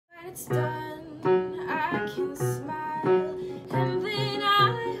it's done, I can smile, and then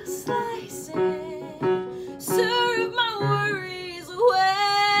I'll slice it. Serve my worries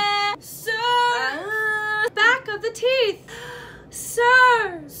away. Serve back of the teeth.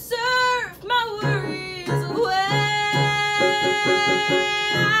 Serve my worries away.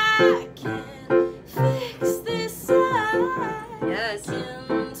 I can fix this eye. Yes.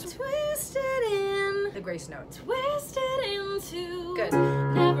 Can twist it in. The grace note. Twist it into. Good.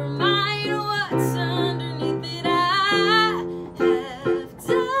 Never mind what's underneath it. I have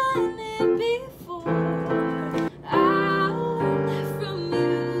done it before. I'll learn that from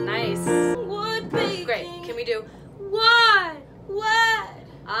you. Nice. Wood baking. Great. Can we do What?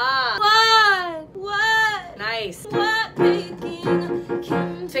 ah? What? Nice. What baking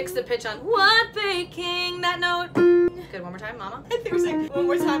can Fix the pitch on. what baking that note? Good. One more time, Mama. I think we're saying one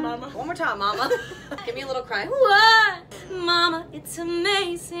more time, Mama. One more time, Mama. Give me a little cry. What? Mama, it's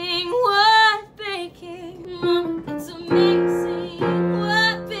amazing. What baking? Mama, it's amazing.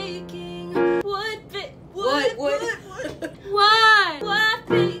 What baking? What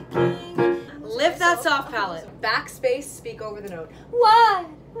baking? Lift that soft palate. Backspace. Speak over the note. What?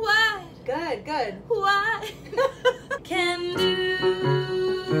 Good. Good. What can do?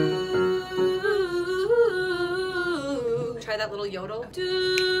 Try that little yodel. Do.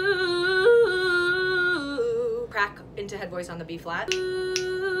 Crack into head voice on the B flat.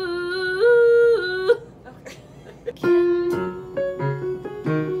 Can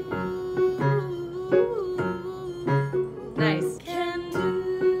Nice. Can do.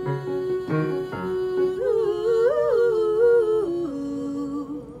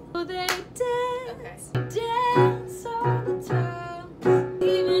 They dance, dance all the time,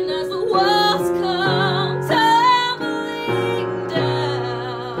 even as the walls come tumbling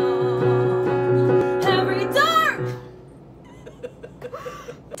down. Every door,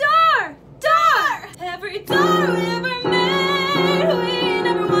 every door we ever made, we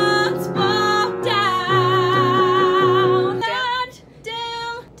never once walked down.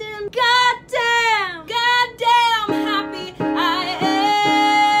 Goddamn happy I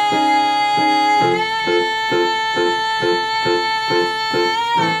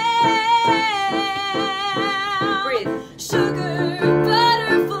am. Breathe. Sugar,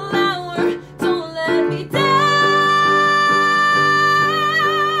 butter, flour, don't let me down.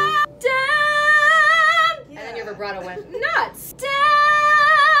 And then your vibrato went nuts.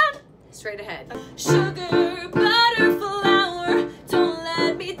 Down. Straight ahead. Sugar, butter, flour, don't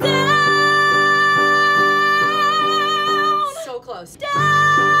let me down. So close. Down.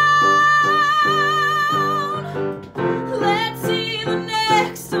 Let's see the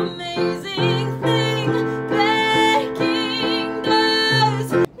next amazing thing baking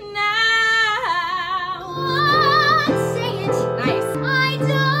does now. Say it. Nice. I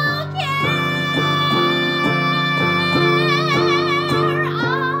don't care.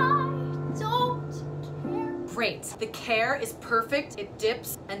 Great. The care is perfect. It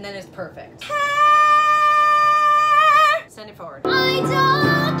dips and then is perfect. Send it forward. I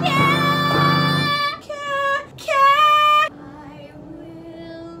don't care. I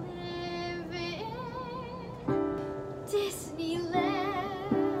will live in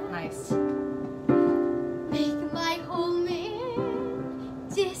Disneyland. Nice. Make my home in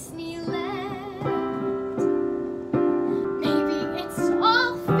Disneyland. Maybe it's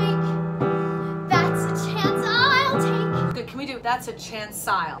all fake. That's a chance I'll take. Good. Can we do that's a chance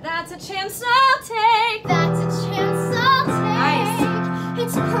style? That's a chance I'll take. That's a chance I'll take. Nice.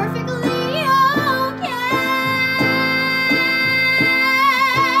 It's perfectly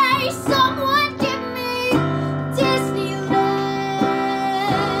okay. Someone give me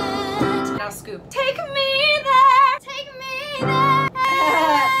Disneyland. Now scoop. Take me there. Take me there.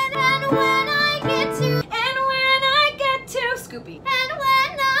 And when I get to Scoopy. And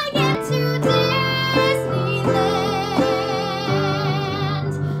when I get to Disneyland,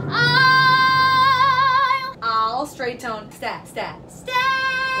 I'll straight tone. Stat. stay.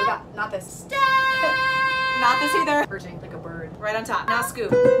 We got not this. Stay. Not this either. Perching like a bird. Right on top. Now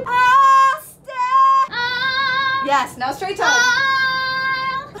scoop. I'll stay. Yes. Now straight tone.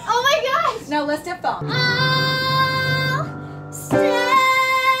 Oh my gosh. Now let's diphthong. I'll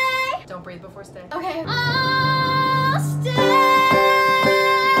stay. Don't breathe before stay. Okay. I'll stay.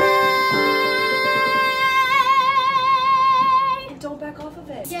 And don't back off of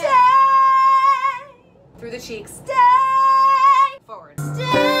it. Stay. Through the cheeks. Stay. Forward.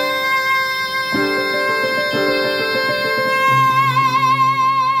 Stay.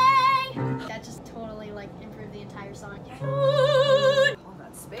 That just totally like improved the entire song. All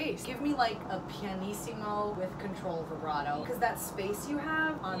that space. Give me like a pianissimo with control vibrato. Because that space you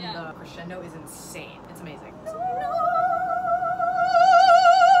have on the crescendo is insane. It's amazing.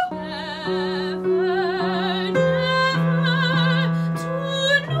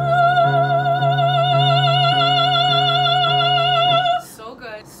 So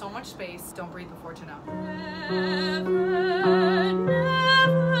good. So much space. Don't breathe before to know.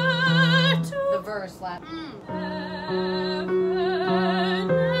 The verse last.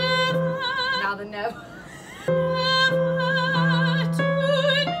 Now the never.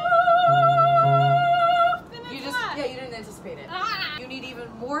 You didn't anticipate it. You need even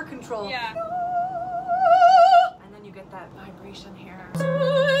more control. Yeah. And then you get that vibration here.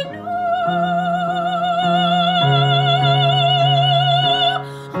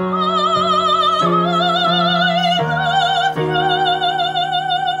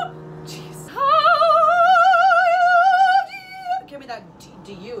 Jeez. Give me that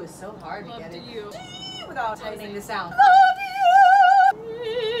DU is so hard to get it. Without tightening the sound.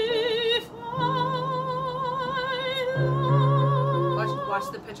 Watch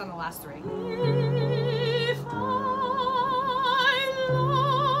the pitch on the last three. If I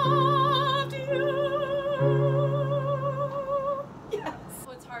loved you. Yes.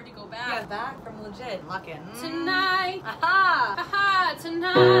 So it's hard to go back. Yeah, back from legit. Lock in. Tonight. Aha. Aha,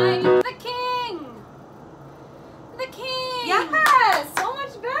 tonight. The king. The king. Yes, so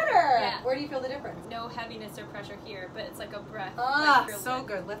much better. Yeah. Where do you feel the difference? No heaviness or pressure here, but it's like a breath. Ah, like so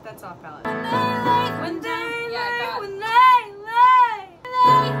good. Lift that soft palate. When they lay, when lay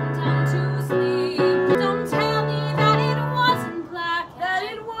down to sleep. Don't tell me that it wasn't black. That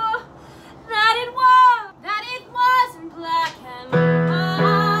it wasn't black and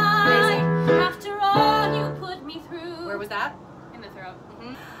white. After all you put me through. Where was that? In the throat.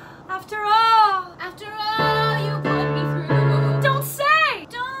 After all you put me through. Don't say.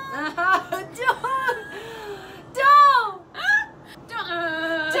 Don't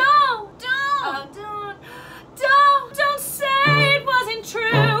say it wasn't true.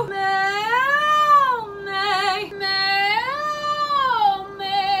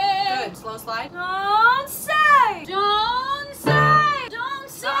 Good. Slow slide. Don't say. Don't say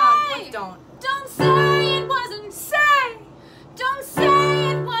it wasn't. Don't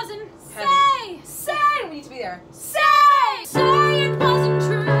say it wasn't. Say. We need to be there. Say it wasn't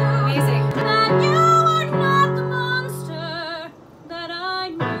true. Amazing. That you were not the monster that I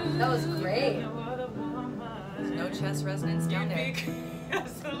knew. That was great. There's no chest resonance down there.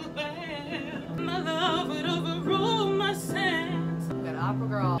 My love would overrule my sense. Good opera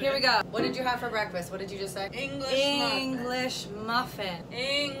girl. Here we go. What did you have for breakfast? What did you just say? English muffin.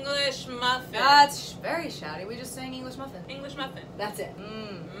 English muffin. That's very shouty. We just sang English muffin. English muffin. That's it.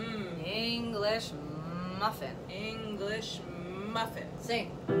 English muffin. English muffin.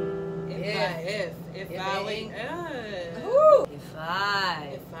 Sing. If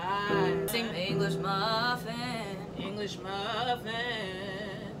I sing English muffin. English muffin.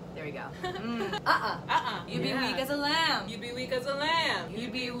 There we go. You'd be weak as a lamb. You'd be weak as a lamb.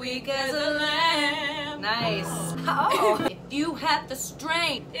 You'd be weak as a lamb. Nice. Oh. If you had the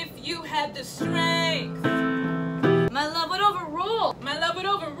strength. If you had the strength. My love would overrule. My love would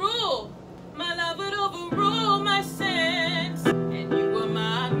overrule. My love would overrule my sense. And you were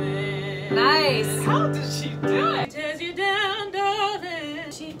my man. Nice. How did she do it? She tears you down, darling.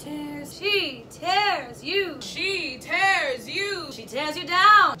 She tears you. She tears you. She tears you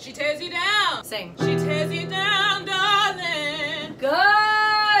down. She tears you down. Sing. She tears you down, darling.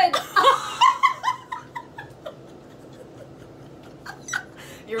 Good.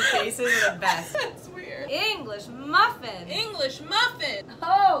 Your faces are the best. That's weird. English muffin. English muffin.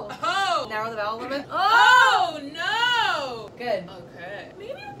 Oh. Oh. Narrow the vowel a little bit. Oh no. Good. Okay.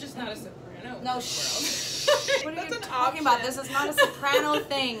 Maybe I'm just not a soprano. No. What are you talking about? This is not a soprano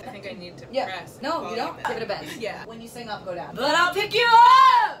thing. I think I need to Yeah. press. and No, you volume don't. it. Give it a bend. Yeah. When you sing up, go down. But I'll pick you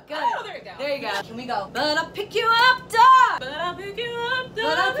up. Good. Oh, there you go. There you go. Can we go? But I'll pick you up, dog. But I'll pick you up,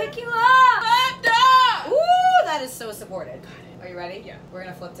 But I'll pick you up. dog. Ooh, that is so supported. Got it. Are you ready? Yeah. We're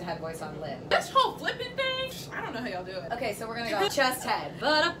gonna flip to head voice on Lynn. This whole flipping thing. I don't know how y'all do it. Okay, so we're gonna go chest head.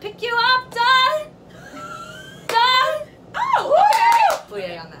 But I'll pick you up, dog. Dog. Oh, okay.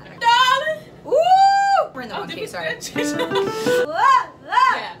 Plie on that. Darling. Ooh. We're in the Oh, wrong did key, we sorry. Yeah.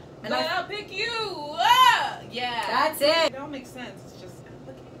 And But I- I'll pick you up. Yeah. That's it. It all makes sense. It's just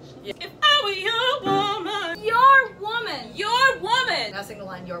application. Yeah. If I were your woman. Your woman. Your woman. Now sing the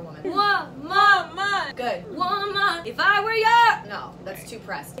line, your woman. Woman. Good. Woman. If I were your... No, that's too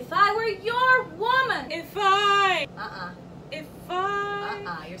pressed. If I were your woman. If I If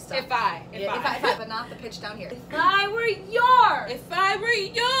I. You're stuck. If I. But not the pitch down here. If I were your. If I were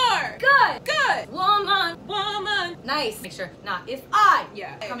your. Good. Woman. Nice. Make sure not if I.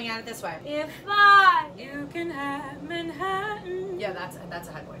 Yeah. Coming at it this way. If I. You can have Manhattan. Yeah, that's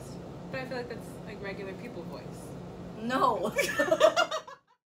a high voice. But I feel like that's like regular people voice. No.